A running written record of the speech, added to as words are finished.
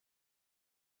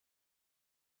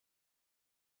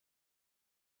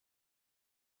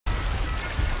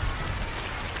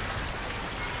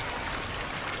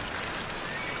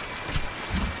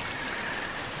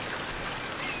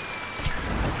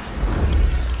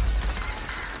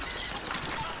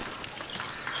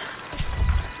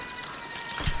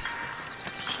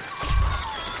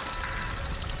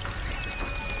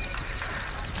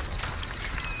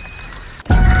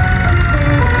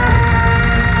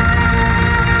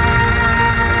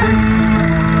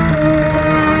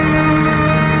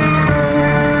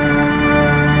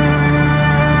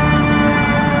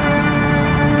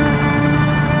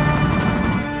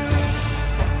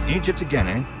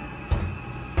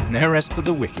rest for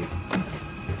the wicked.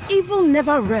 Evil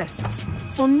never rests,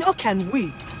 so nor can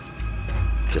we.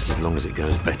 Just as long as it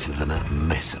goes better than that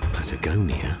mess at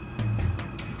Patagonia.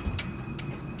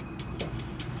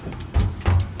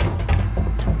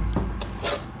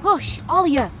 Hush, all of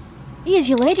you. Here's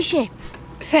your ladyship.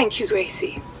 Thank you,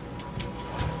 Gracie.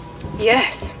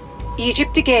 Yes,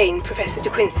 Egypt again, Professor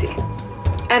De Quincy.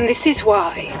 And this is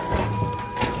why.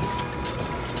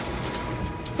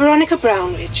 Veronica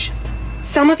Brownridge.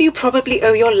 Some of you probably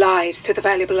owe your lives to the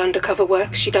valuable undercover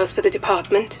work she does for the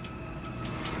department.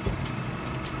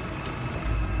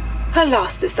 Her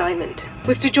last assignment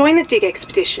was to join the dig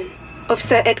expedition of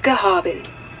Sir Edgar Harbin,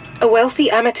 a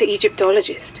wealthy amateur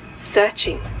Egyptologist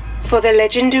searching for the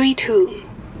legendary tomb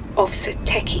of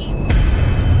Sateki.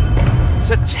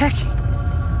 Sateki?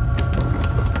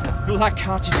 That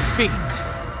black-hearted fiend?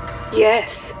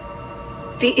 Yes,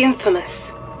 the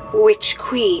infamous Witch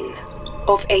Queen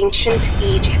of ancient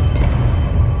Egypt.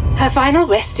 Her final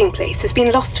resting place has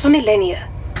been lost for millennia.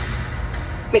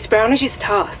 Miss Brownridge's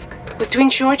task was to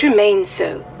ensure it remains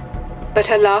so, but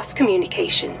her last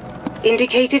communication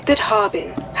indicated that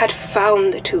Harbin had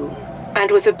found the tomb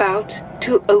and was about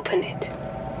to open it.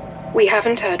 We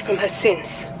haven't heard from her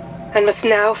since, and must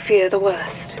now fear the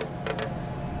worst.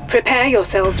 Prepare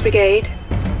yourselves, Brigade.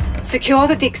 Secure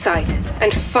the dig site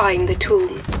and find the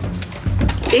tomb.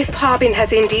 If Harbin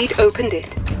has indeed opened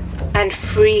it, and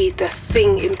freed the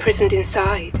thing imprisoned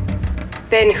inside,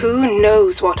 then who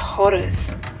knows what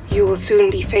horrors you will soon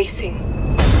be facing.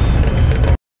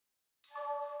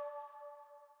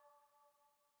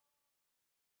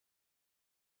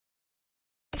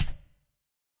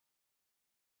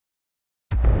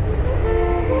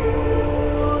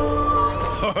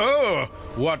 Ho-ho!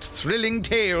 What thrilling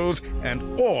tales and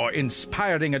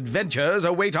awe-inspiring adventures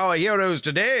await our heroes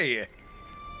today!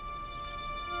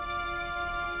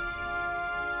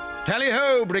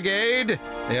 Tally-ho, Brigade!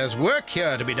 There's work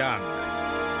here to be done.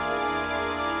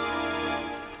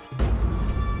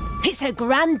 It's a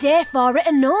grand day for it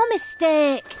and no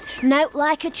mistake. Nowt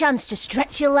like a chance to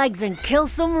stretch your legs and kill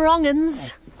some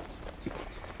wrong-uns.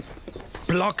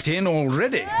 Blocked in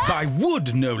already? By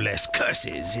wood, no less.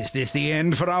 Curses! Is this the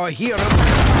end for our hero?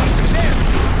 Success!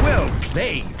 Well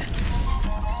played.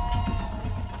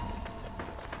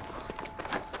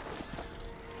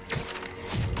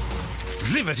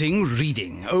 Riveting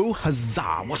reading. Oh,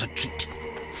 huzzah, what a treat.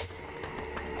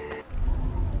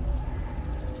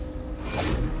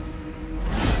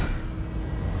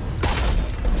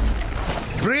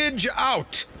 Bridge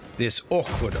out! This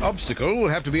awkward obstacle will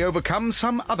have to be overcome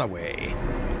some other way.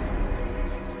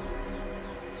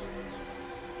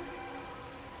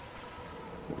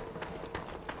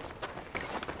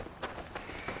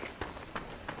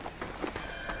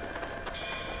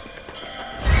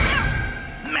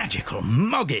 Magical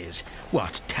moggies!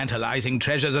 What tantalizing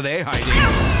treasures are they hiding?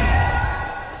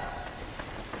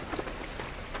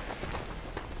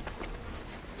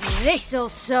 This'll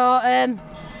sort 'em.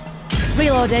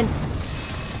 Reloading.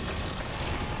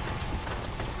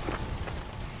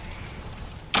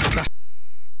 The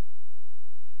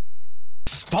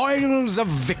spoils of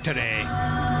victory.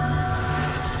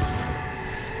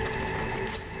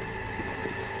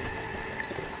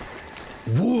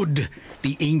 Wood,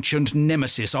 the ancient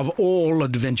nemesis of all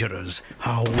adventurers.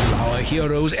 How will our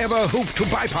heroes ever hope to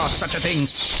bypass such a thing?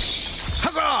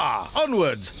 Huzzah!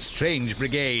 Onwards, Strange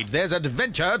Brigade. There's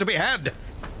adventure to be had.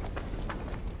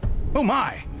 Oh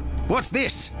my! What's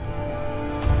this?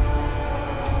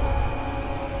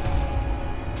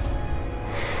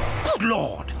 Good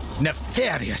Lord!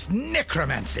 Nefarious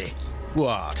necromancy!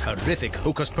 What horrific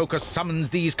hocus-pocus summons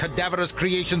these cadaverous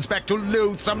creations back to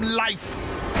loathsome life?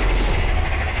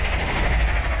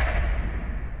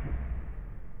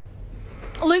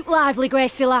 Look lively,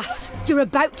 Gracie lass. You're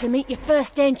about to meet your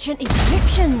first ancient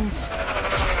Egyptians.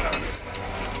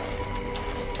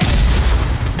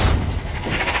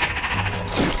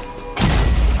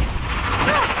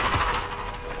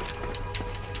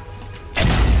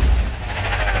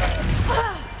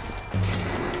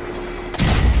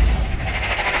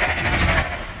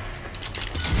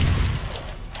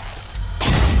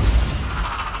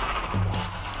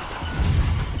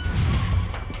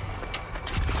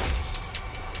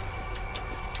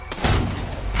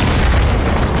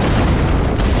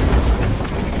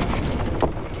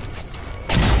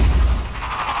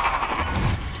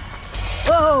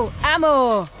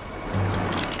 Ammo!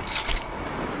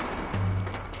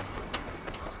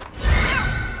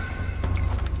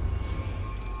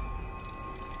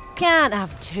 Can't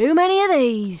have too many of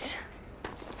these.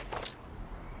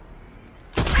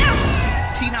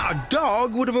 See, now a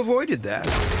dog would have avoided that.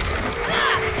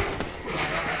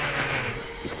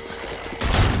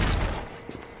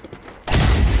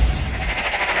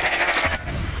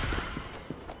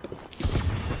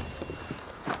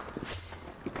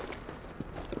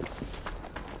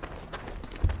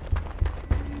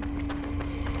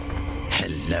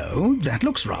 Hello, that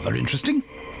looks rather interesting.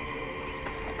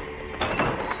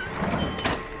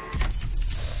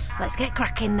 Let's get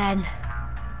cracking then.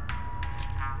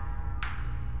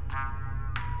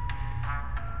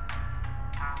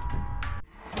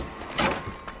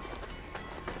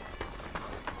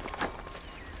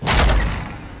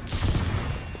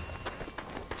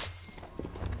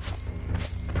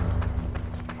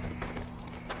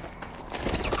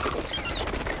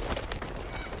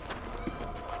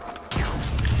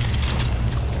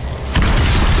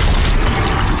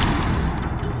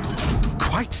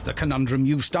 The conundrum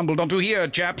you've stumbled onto here,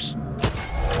 chaps. Not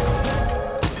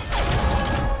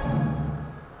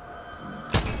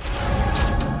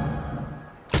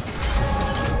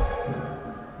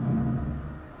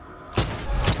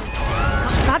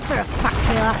bad for a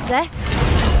factory lassie.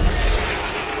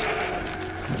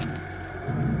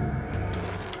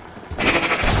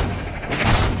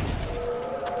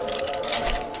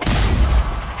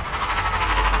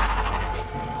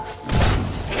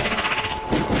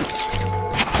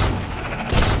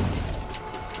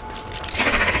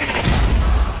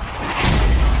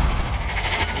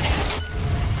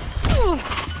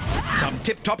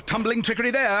 Tip-top tumbling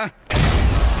trickery there.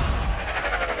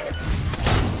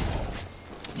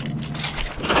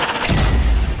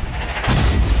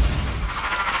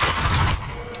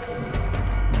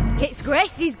 It's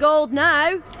Gracie's gold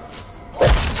now.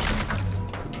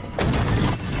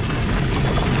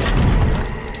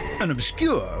 An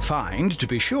obscure find, to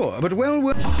be sure, but well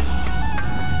worth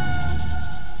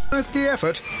the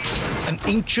effort. An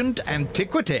ancient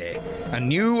antiquity. A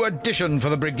new addition for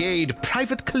the brigade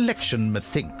private collection,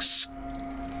 methinks.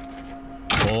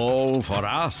 All for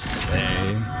us,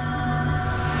 eh?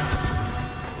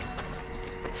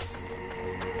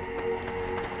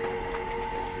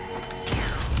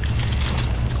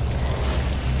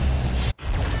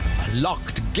 A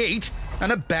locked gate?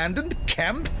 An abandoned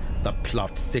camp? The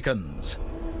plot thickens.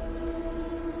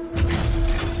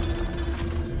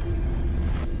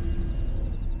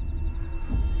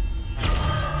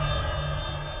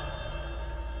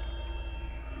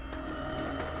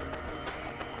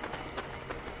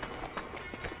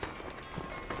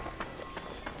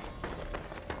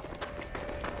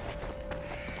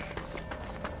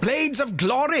 Blades of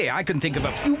glory! I can think of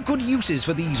a few good uses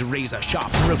for these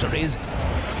razor-sharp rotaries.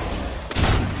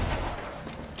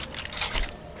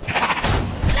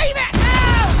 Leave it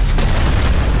now!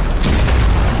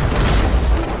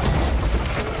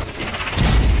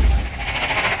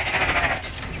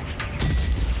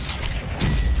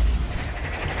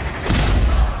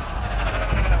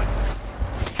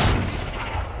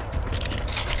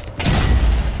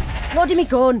 Loading me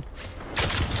gun.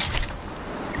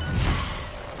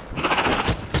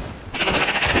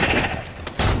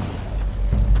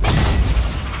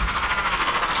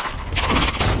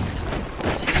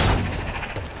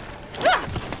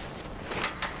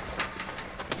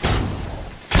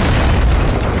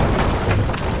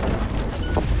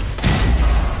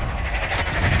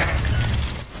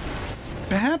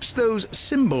 Perhaps those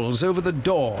symbols over the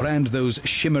door and those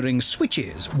shimmering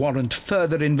switches warrant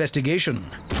further investigation.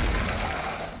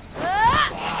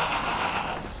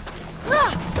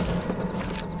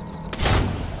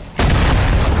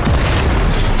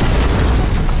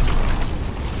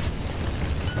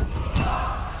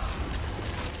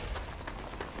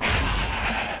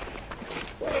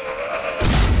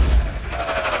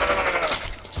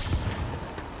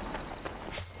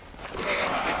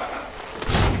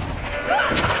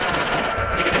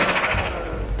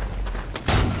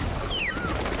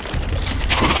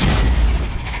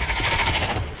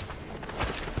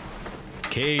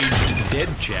 Caged dead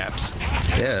chaps.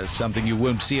 There's something you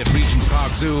won't see at Regent's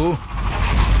Park Zoo.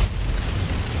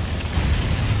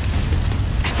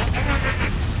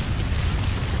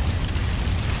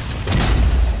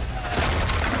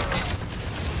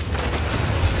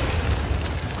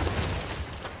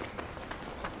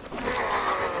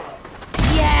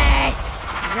 Yes!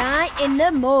 Right in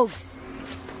the mug.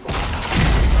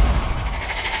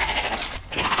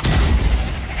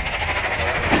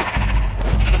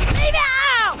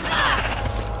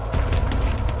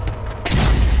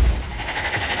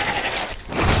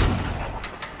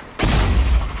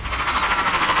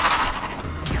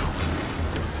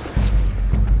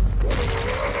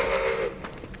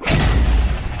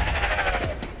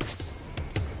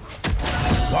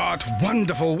 What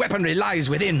wonderful weaponry lies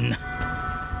within!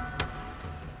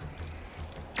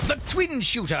 The twin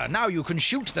shooter! Now you can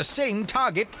shoot the same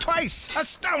target twice!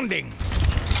 Astounding!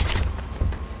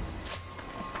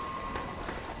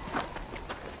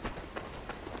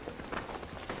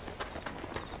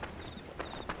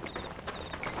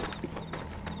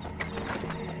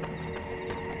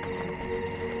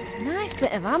 Nice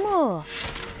bit of ammo.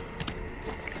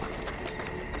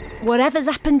 Whatever's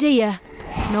happened here,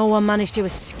 no one managed to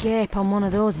escape on one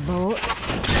of those boats.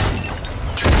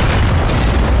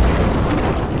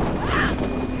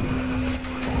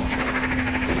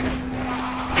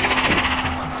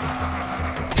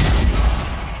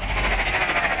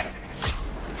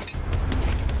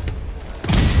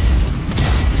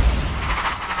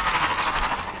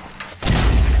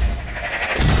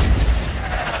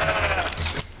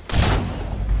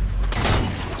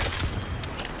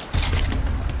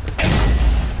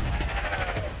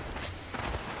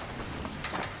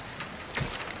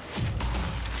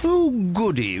 Oh,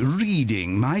 goody,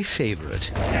 reading, my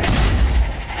favourite.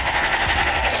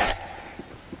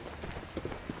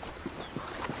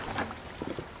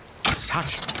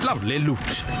 Such lovely loot.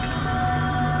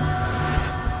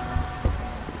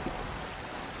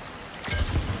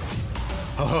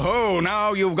 Ho ho ho,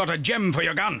 now you've got a gem for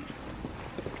your gun.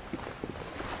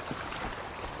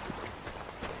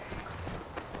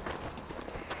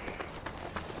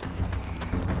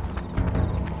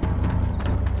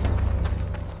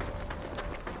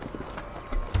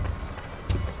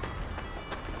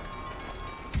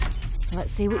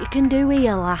 Let's see what you can do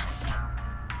here, lass.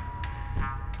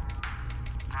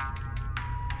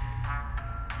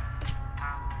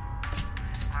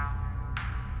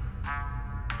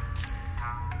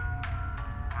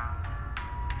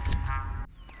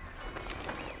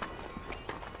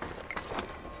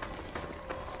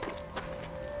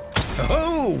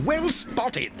 Oh, well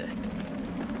spotted.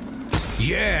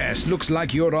 Yes, looks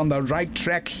like you're on the right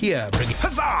track here.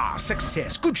 Huzzah!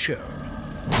 Success, good show.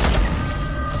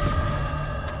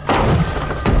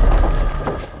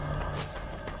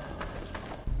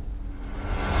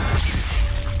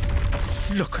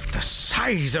 Look at the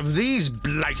size of these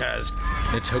blighters.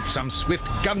 Let's hope some swift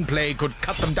gunplay could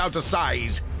cut them down to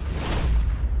size.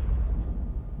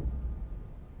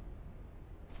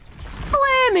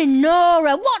 Blaming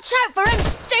Nora! Watch out for them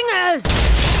stingers!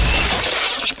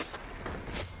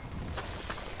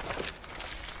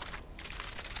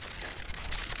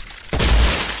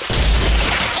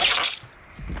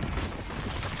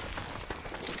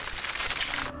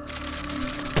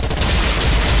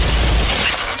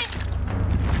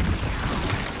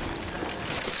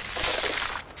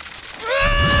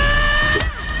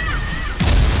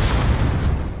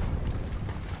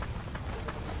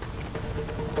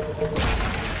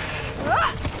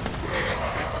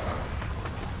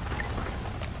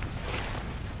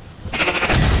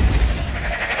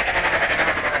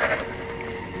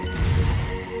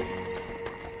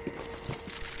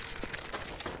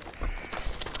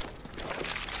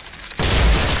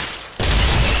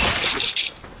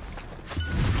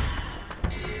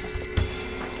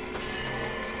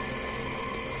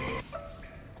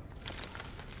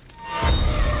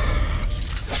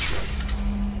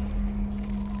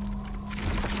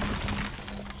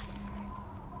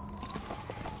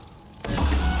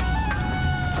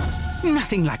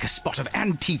 Nothing like a spot of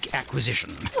antique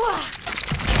acquisition.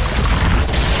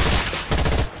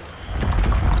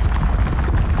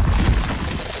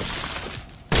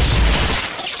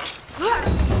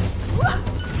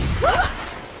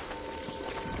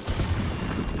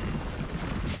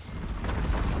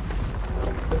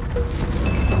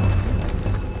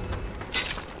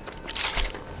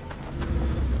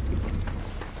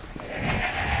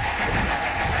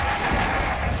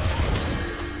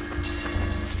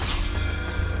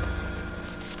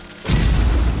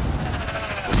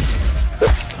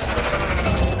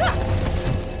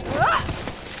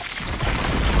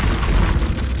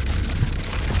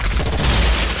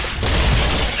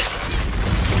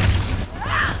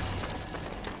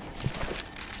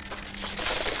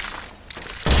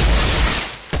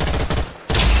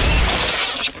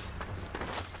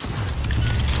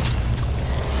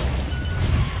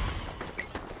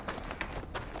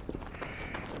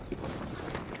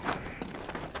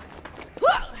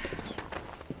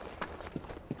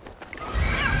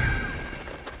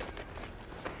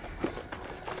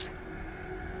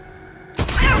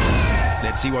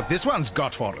 Let's see what this one's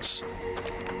got for us.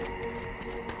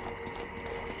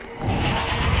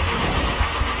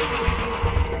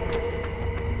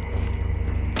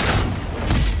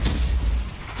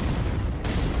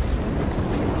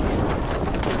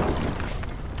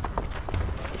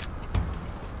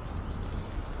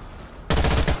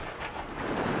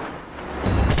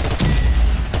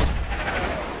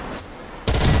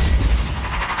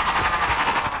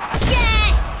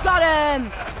 Yes! Got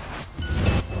him!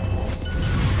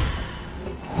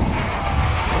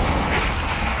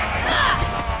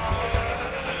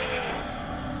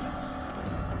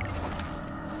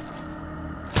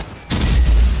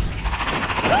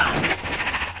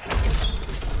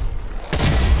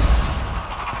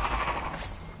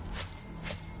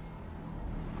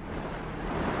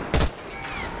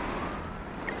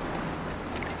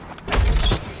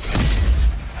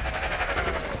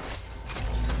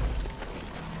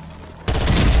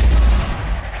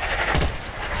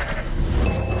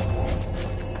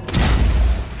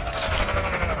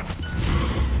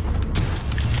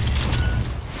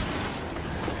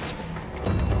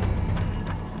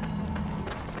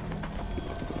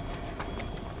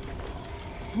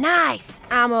 Nice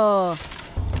ammo.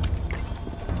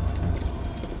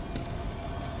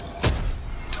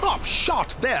 Top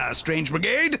shot there, Strange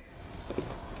Brigade.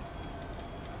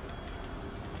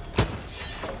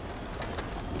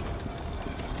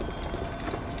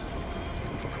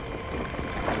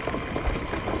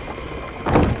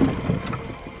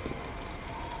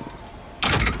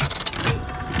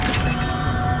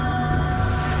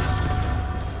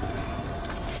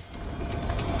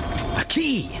 A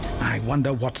key. I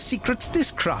wonder what secrets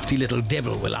this crafty little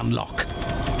devil will unlock.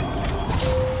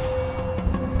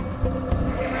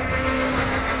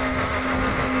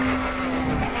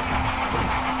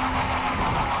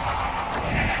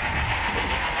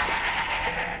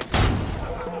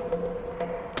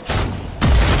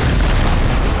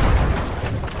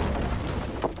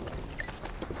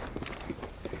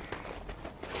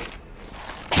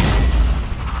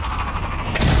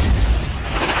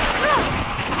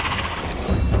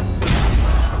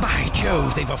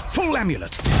 They've a full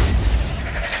amulet.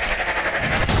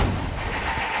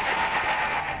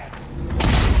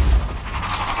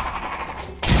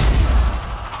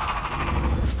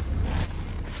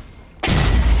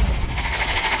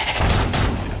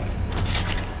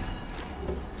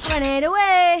 Grenade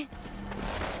away.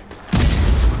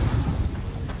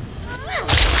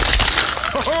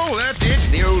 Oh, that's it.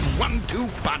 The old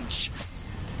 1-2 punch.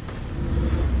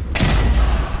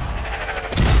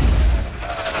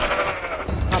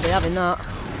 I'll be having that.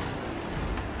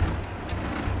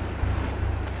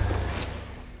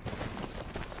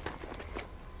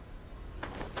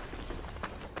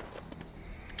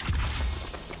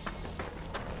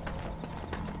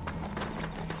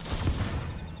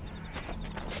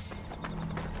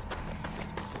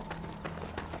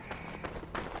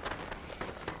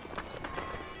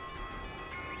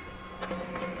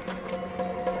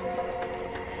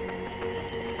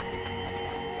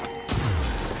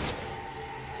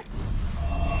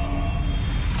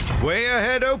 Way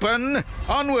ahead open!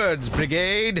 Onwards,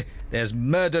 Brigade! There's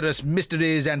murderous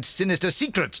mysteries and sinister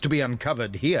secrets to be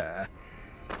uncovered here.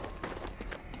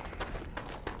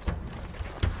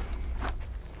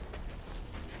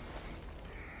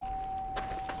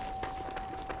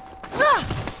 Ha!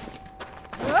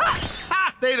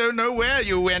 They don't know where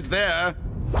you went there.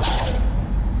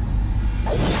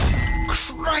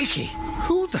 Crikey!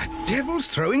 Who the devil's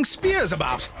throwing spears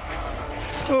about?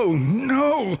 Oh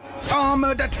no!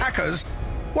 Armored attackers!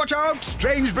 Watch out,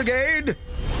 Strange Brigade!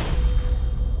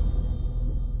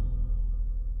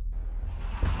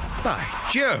 By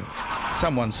Jove!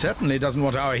 Someone certainly doesn't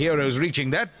want our heroes reaching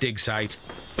that dig site.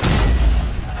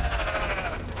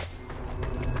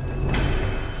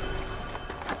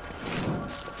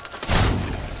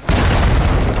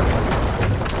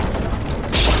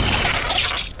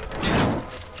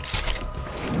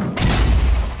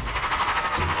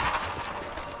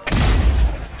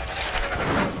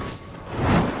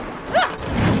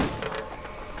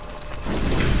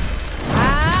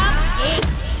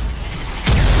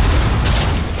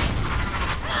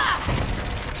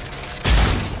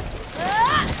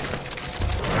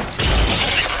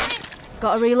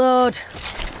 Gotta reload.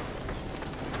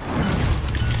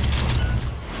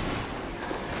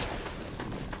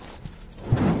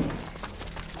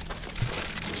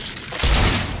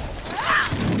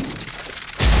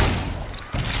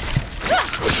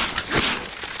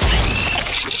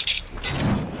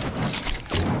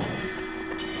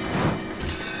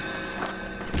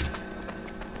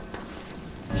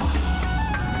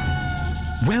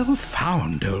 Well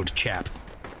found, old chap.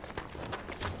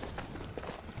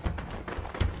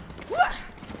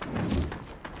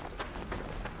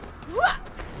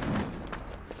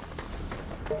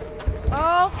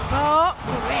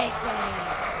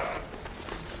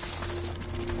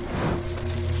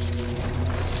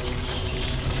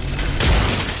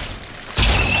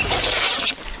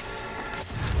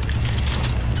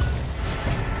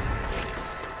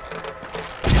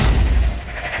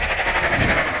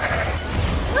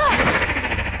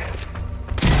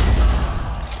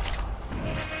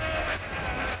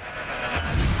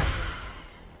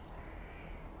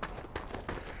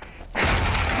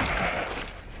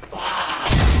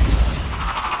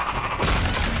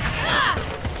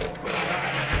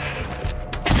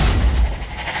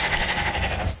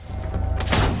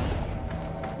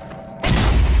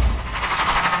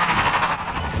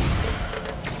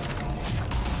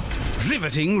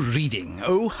 Riveting reading.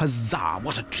 Oh, huzzah,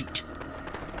 what a treat.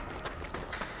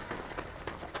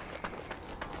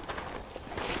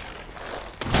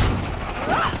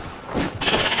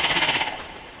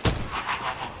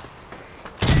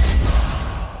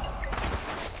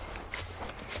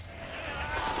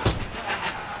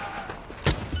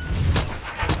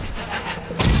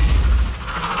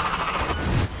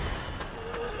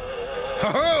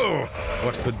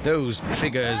 Those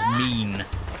triggers mean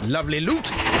lovely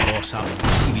loot or some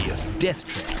devious death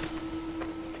trap.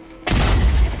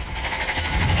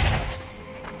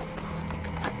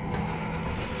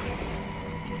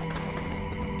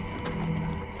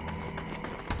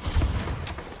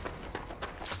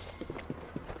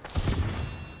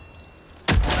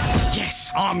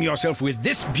 Yes, arm yourself with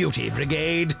this beauty,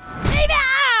 Brigade. Leave it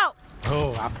out!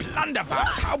 Oh, a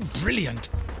blunderbuss! How brilliant!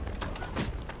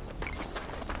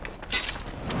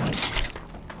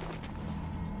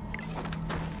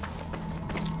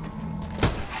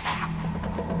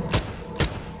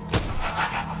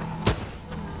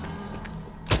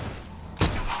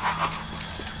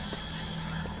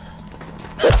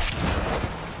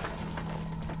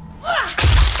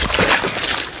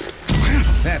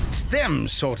 That's them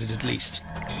sorted at least.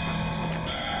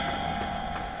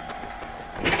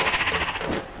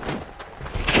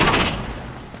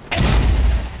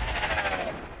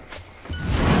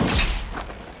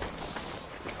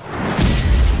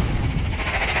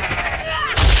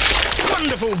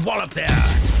 Wonderful wallop there!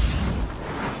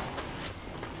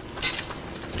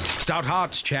 Stout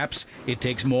hearts, chaps. It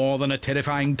takes more than a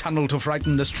terrifying tunnel to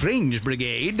frighten the Strange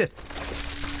Brigade.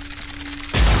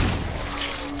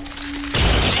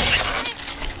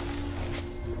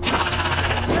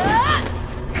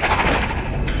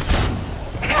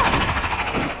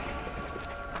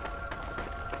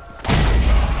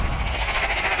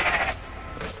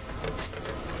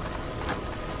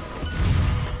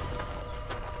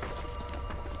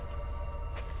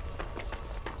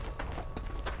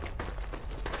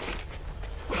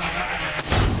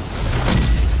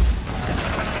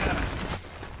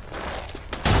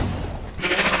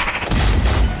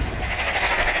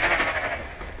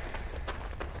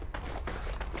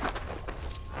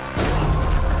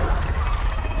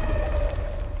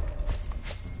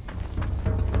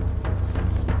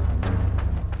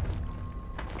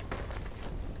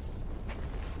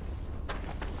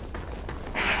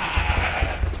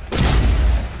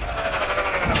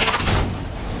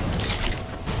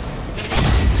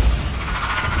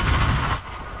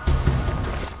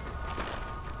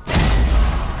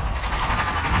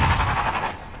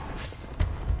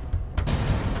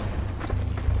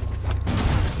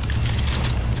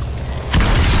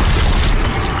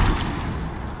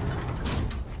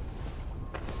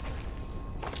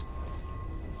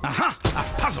 Aha!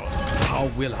 A puzzle! How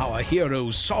will our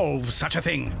heroes solve such a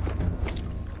thing?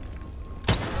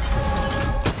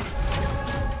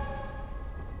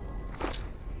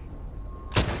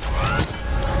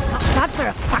 Not bad for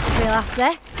a factory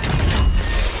lassie.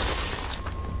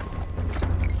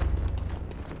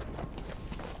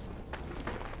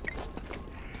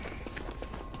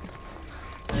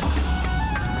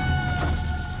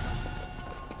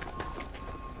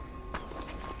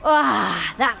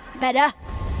 Ah, that's better.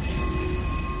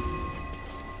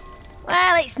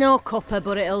 Well, it's no cuppa,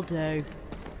 but it'll do.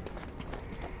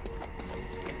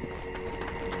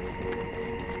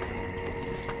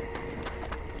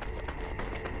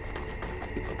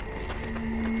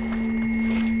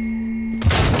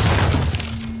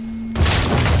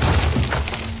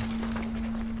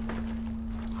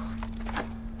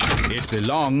 It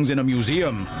belongs in a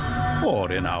museum,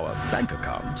 or in our bank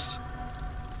accounts.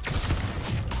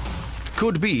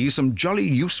 Could be some jolly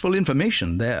useful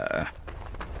information there.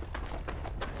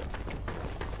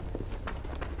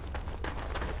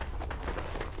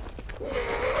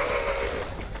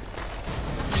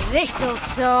 This'll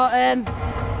sort 'em.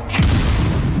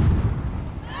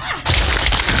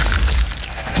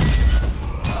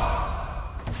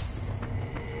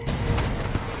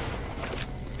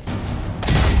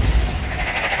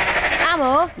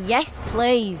 Ammo? Yes,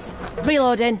 please.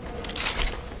 Reloading.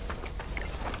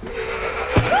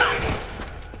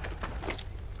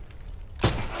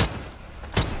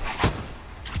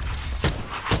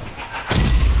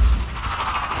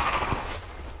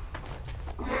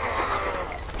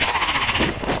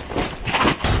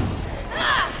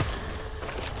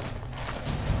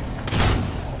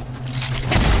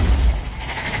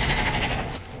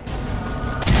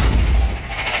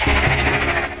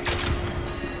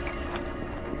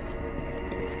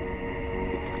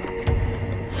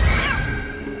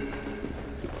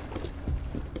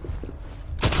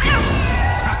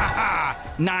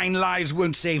 Nine lives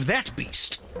won't save that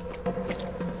beast.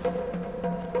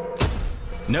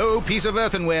 No piece of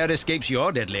earthenware escapes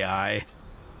your deadly eye.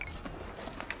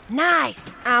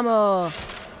 Nice ammo.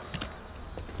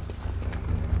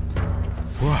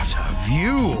 What a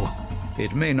view!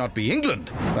 It may not be England,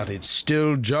 but it's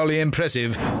still jolly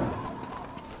impressive.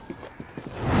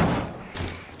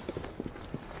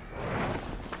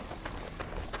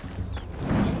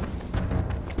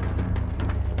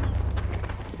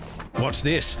 What's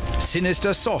this?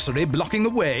 Sinister sorcery blocking the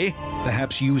way?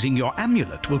 Perhaps using your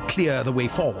amulet will clear the way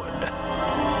forward.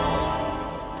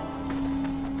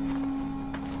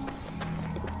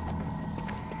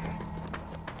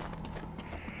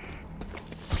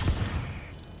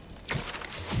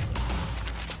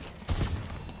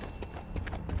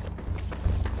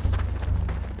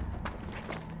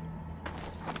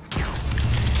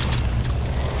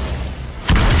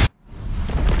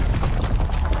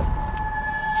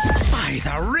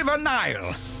 The River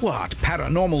Nile! What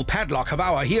paranormal padlock have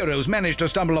our heroes managed to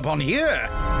stumble upon here?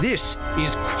 This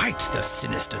is quite the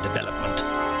sinister development.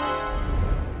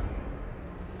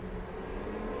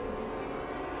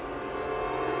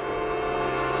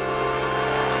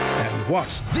 And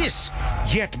what's this?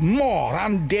 Yet more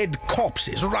undead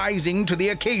corpses rising to the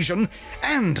occasion,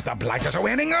 and the Blighters are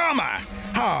wearing armor!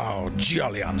 How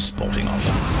jolly unsporting of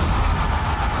them.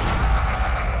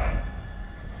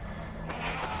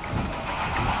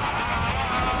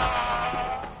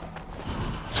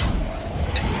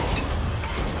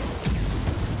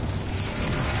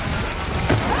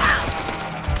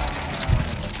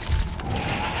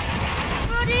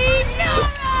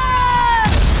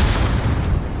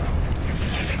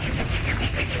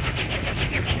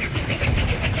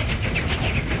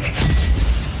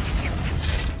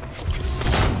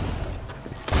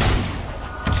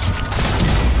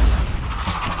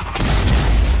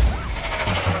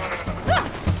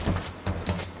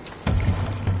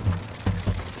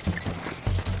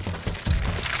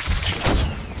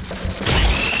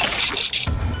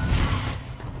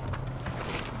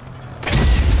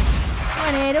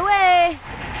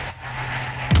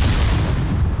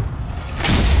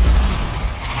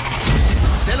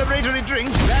 Celebratory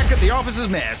drinks back at the officer's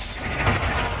mess.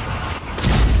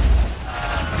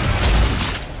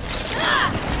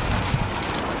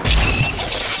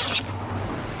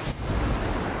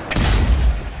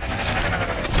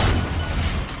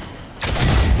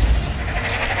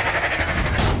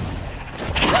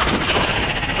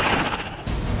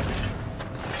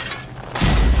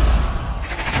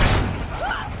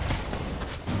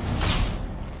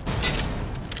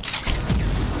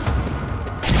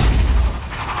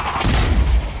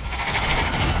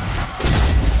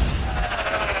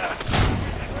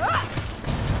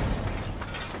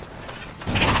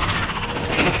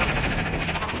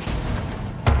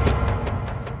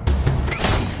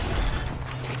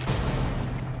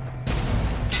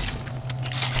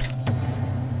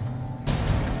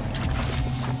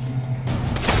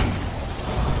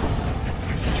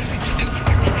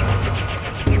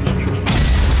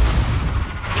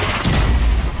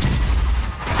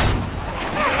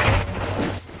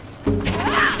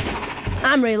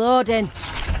 I'm reloading.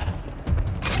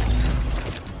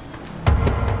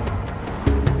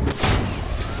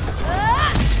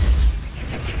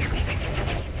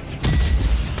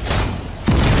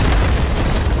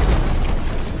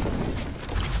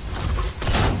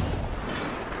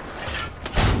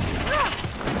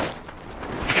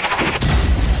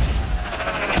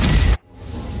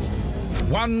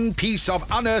 One piece of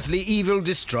unearthly evil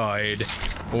destroyed.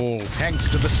 All thanks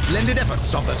to the splendid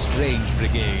efforts of the Strange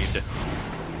Brigade.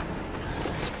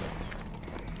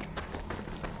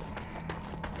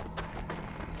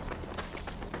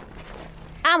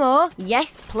 Ammo?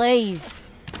 Yes, please.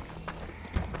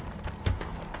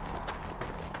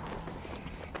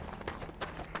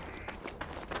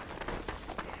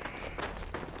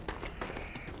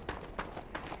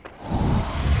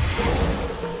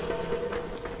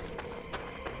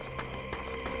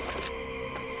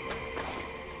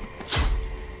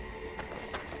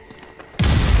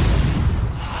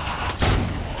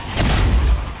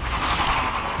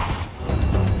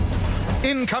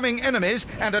 Incoming enemies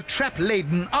and a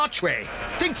trap-laden archway.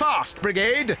 Think fast,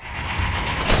 Brigade!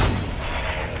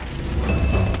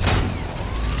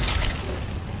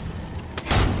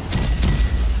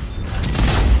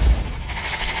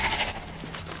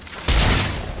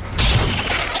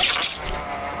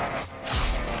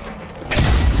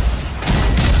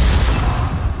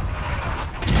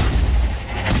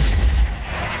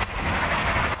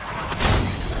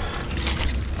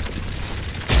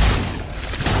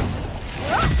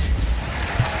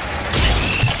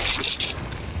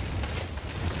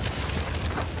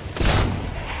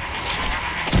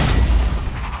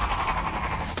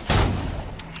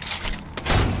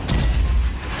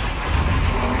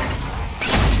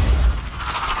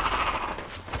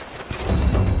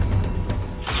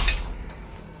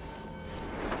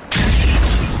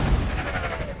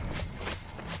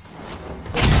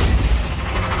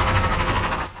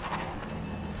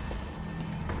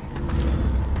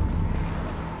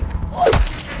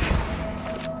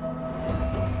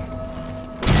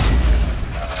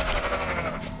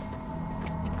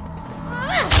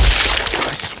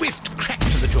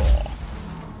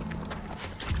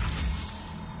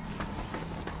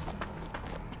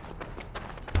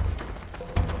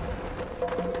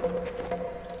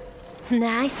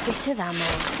 Nice bit of ammo.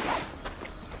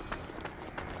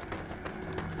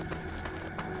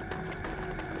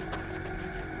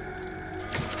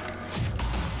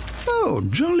 Oh,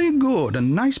 jolly good. A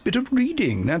nice bit of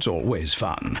reading. That's always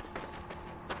fun.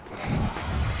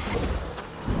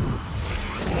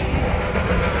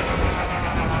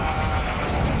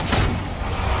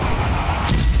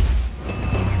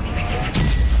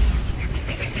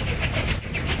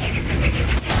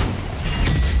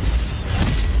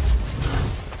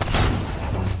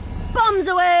 Bombs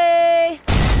away!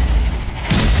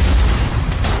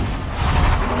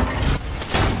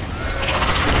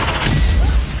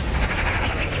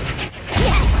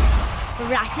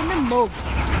 Right in the mug.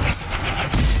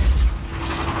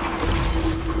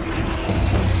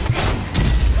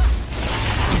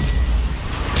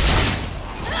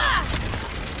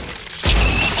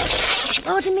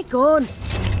 Loading me gun.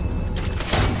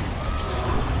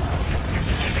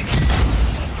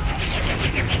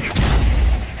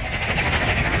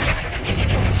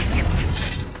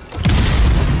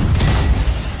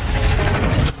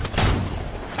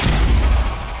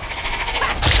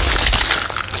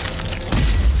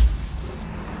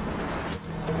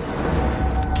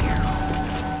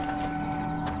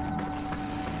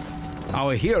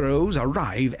 Our heroes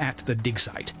arrive at the dig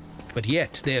site, but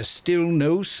yet there's still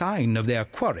no sign of their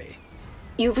quarry.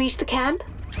 You've reached the camp?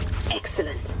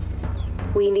 Excellent.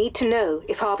 We need to know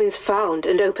if Harbin's found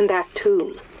and opened that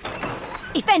tomb.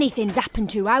 If anything's happened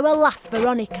to our lass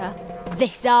Veronica,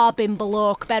 this Harbin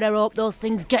bloke better hope those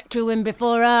things get to him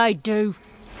before I do.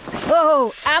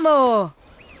 Oh, ammo!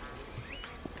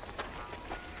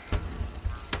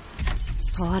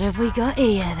 What have we got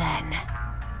here then?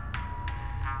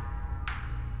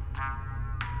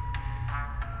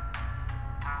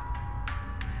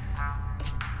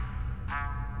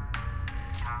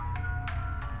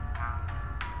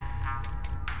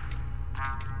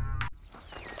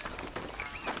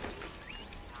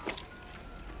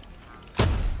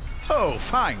 Oh,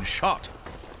 fine shot.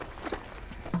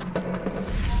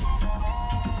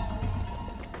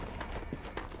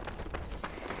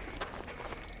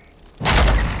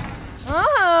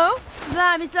 Oh,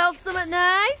 buy myself something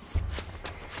nice.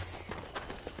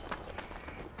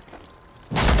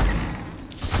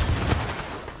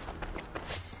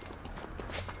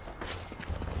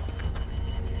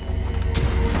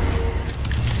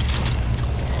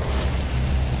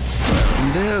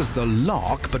 There's the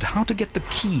lock, but how to get the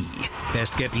key?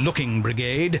 Best get looking,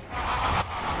 Brigade.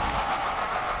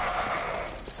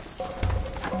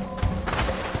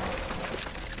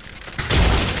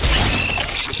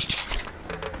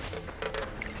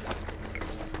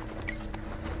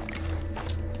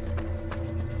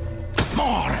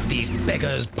 More of these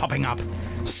beggars popping up.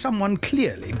 Someone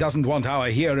clearly doesn't want our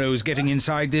heroes getting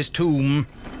inside this tomb.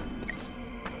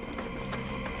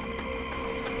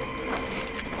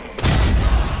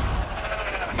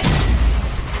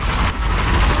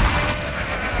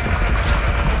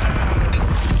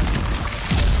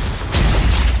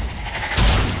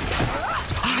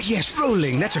 Yes,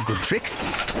 rolling. That's a good trick.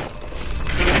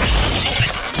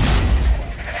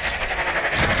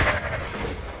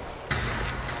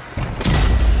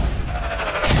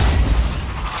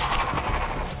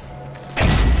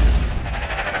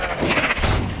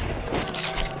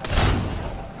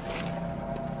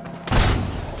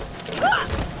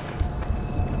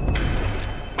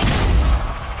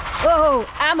 Oh,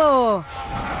 ammo!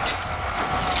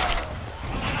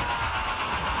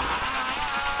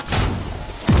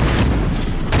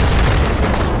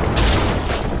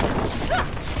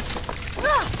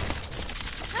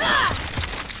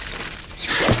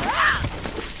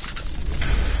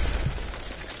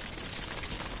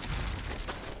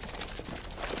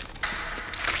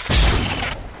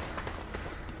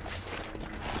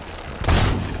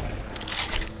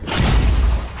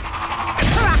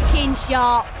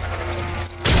 Shot.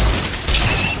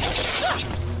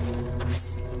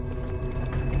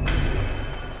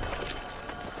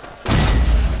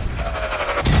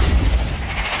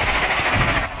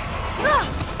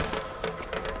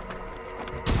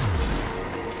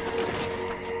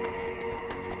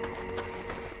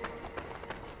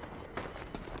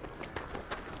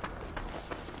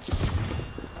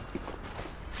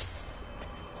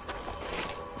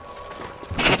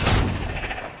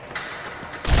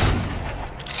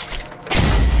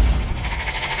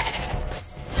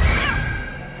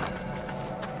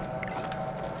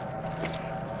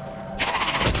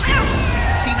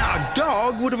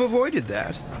 Would have avoided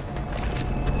that.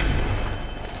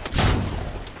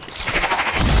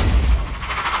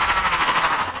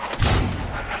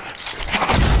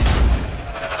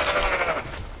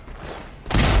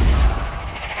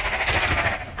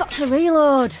 to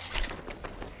reload.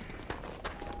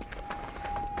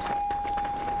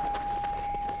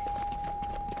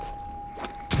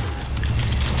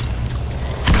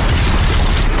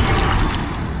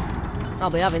 I'll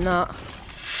be having that.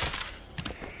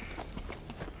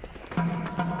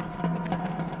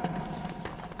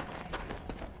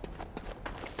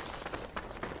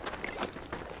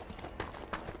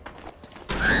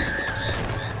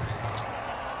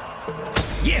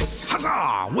 Yes,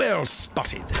 huzzah! Well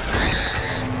spotted.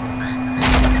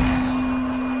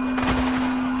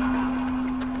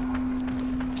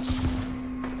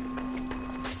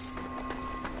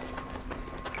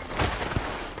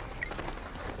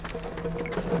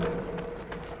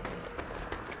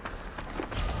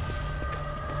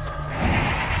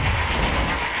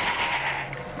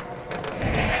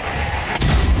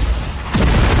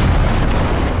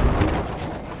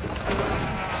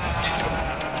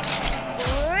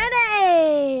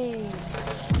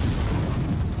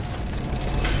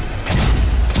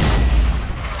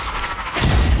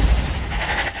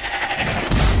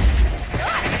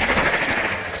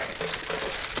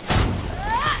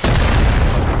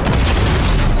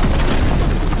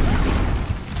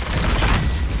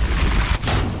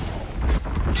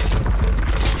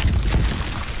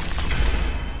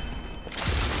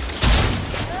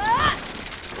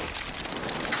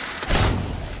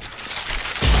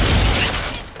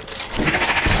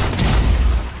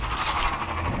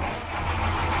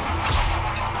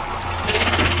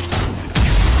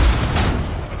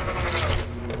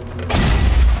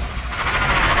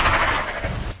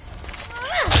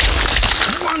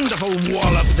 Wonderful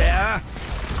wallop there.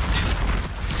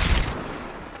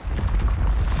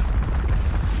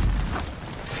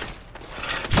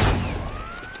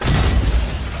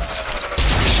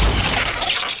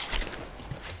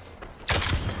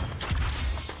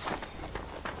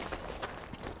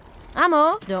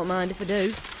 Ammo? Don't mind if I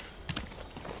do.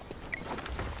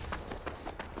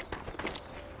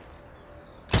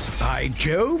 By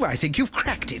Jove, I think you've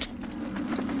cracked it.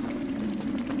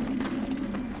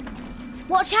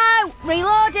 Watch out!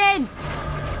 Reloading!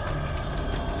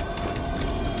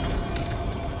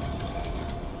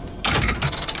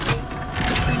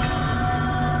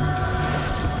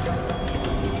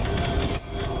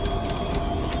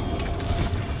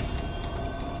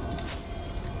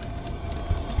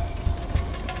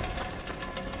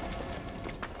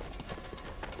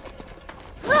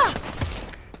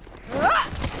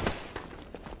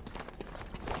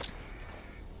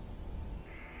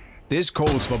 This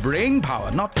calls for brain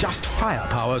power, not just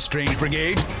firepower, Strange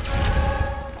Brigade.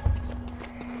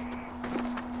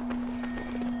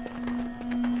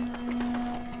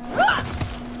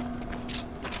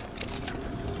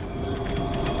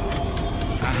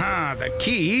 Aha, the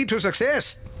key to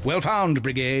success. Well found,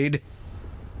 Brigade.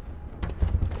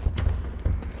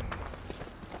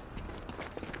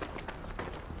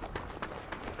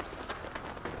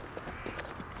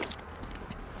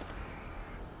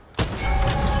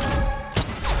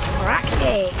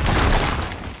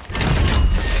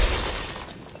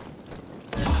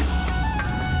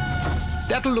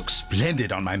 That'll look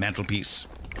splendid on my mantelpiece.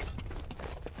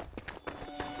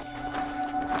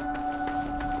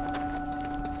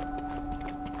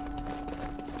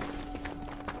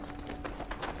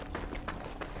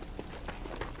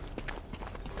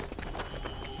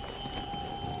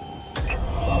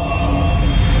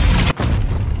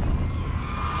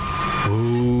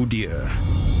 Oh dear.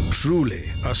 Truly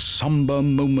a somber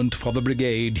moment for the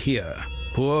brigade here.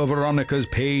 Poor Veronica's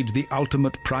paid the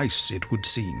ultimate price, it would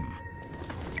seem.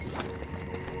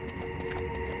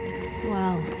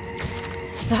 Well,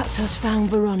 that's us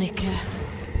found Veronica.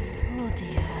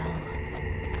 Bloody hell.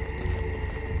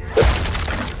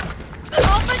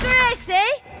 Oh, for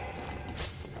Gracie!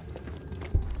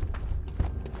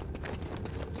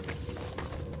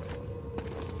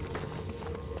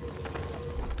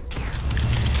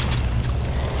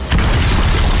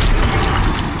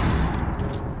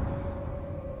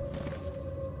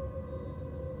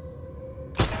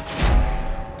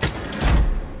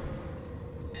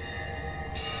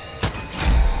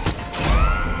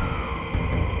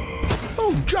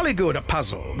 Jolly good a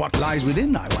puzzle. What lies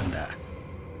within, I wonder?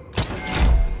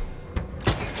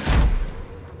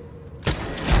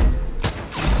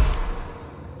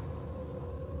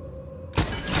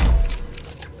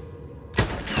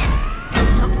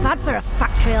 Not bad for a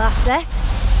factory lassie.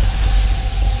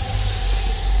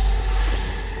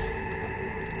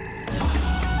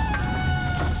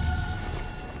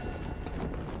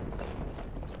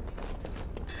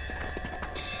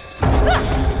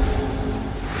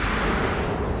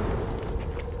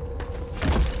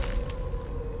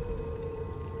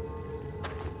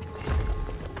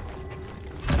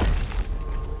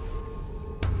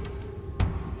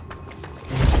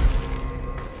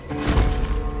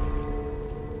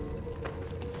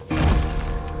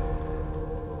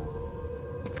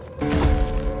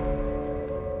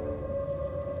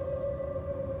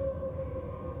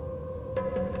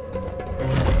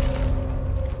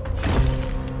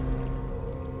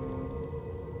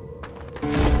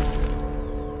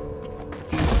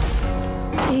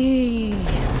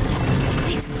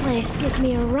 place gives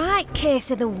me a right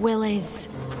case of the willies.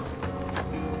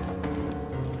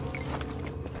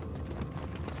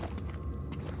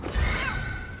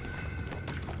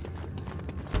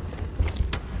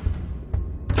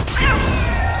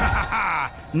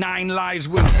 Ha! 9 lives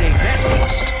will save that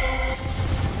beast.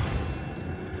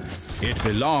 It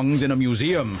belongs in a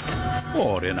museum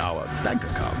or in our bank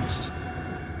accounts.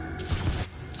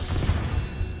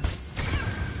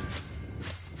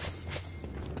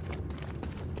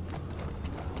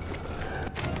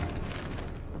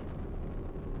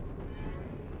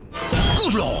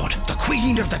 Good Lord, the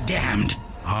Queen of the Damned!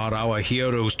 Are our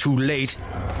heroes too late?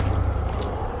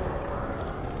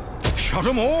 Shot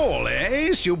 'em all,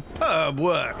 eh? Superb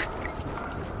work.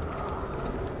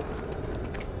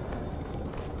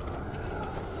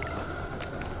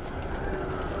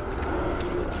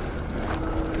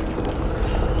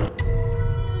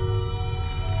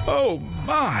 Oh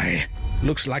my!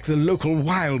 Looks like the local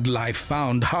wildlife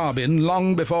found Harbin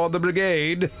long before the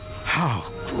brigade. How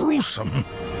gruesome!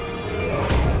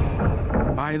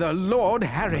 By the Lord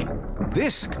Harry,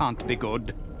 this can't be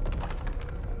good.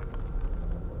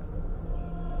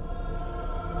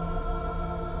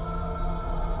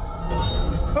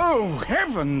 Oh,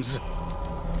 heavens!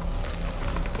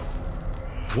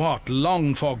 What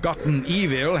long-forgotten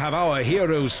evil have our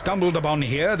heroes stumbled upon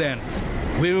here, then?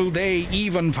 Will they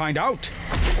even find out?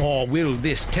 Or will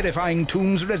this terrifying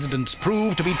tomb's residents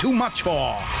prove to be too much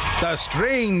for the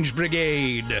Strange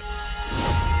Brigade?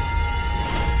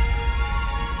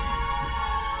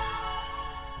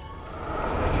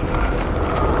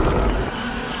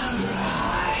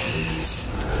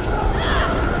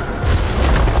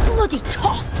 Bloody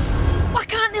Thoths! Why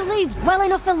can't they leave well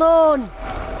enough alone?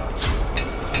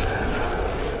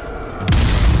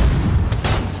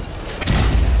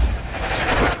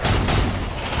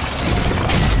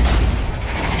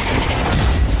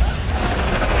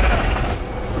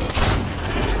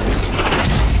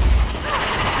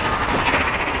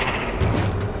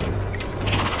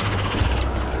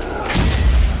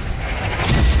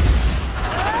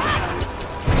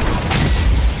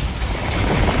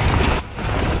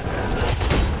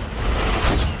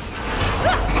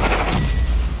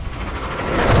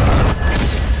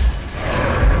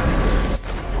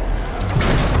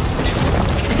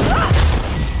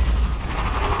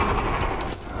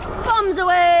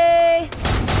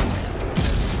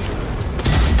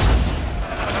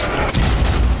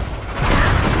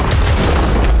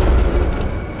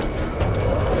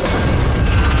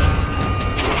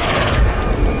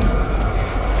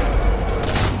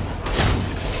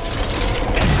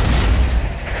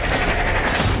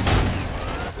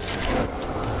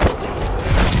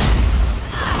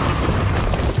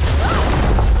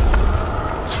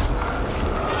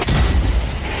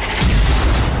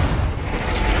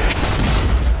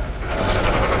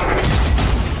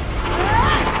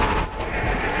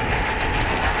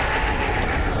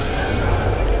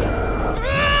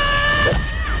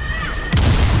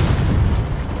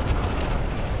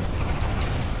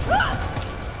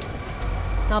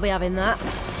 I'll be having that.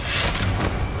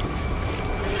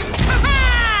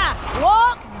 Ha-ha!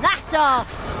 Walk that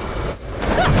off!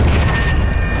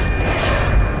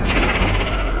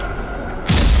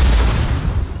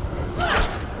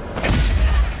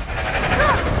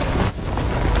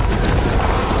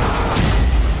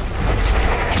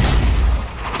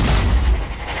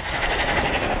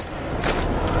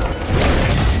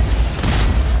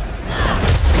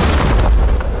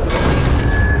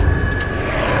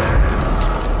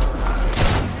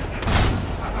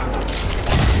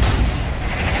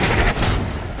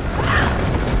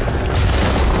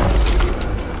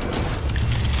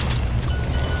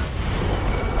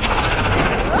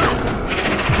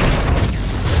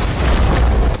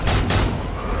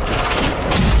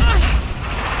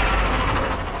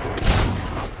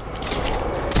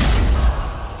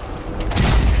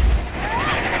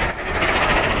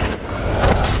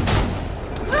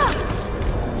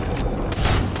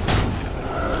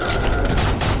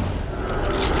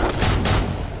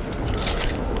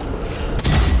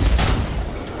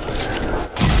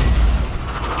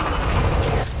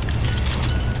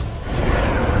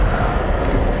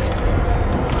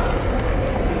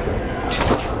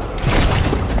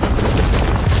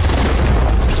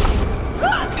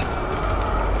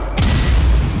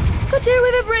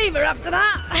 After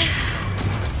that.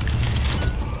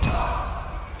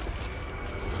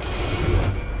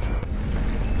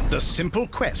 The simple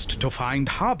quest to find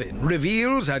Harbin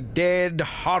reveals a dead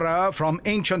horror from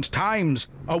ancient times,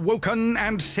 awoken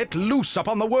and set loose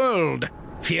upon the world.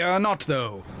 Fear not,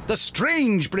 though. The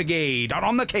Strange Brigade are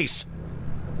on the case.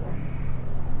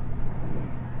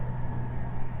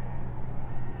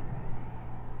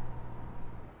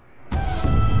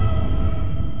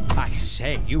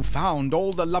 say, you found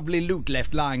all the lovely loot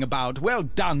left lying about. Well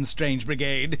done, Strange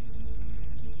Brigade.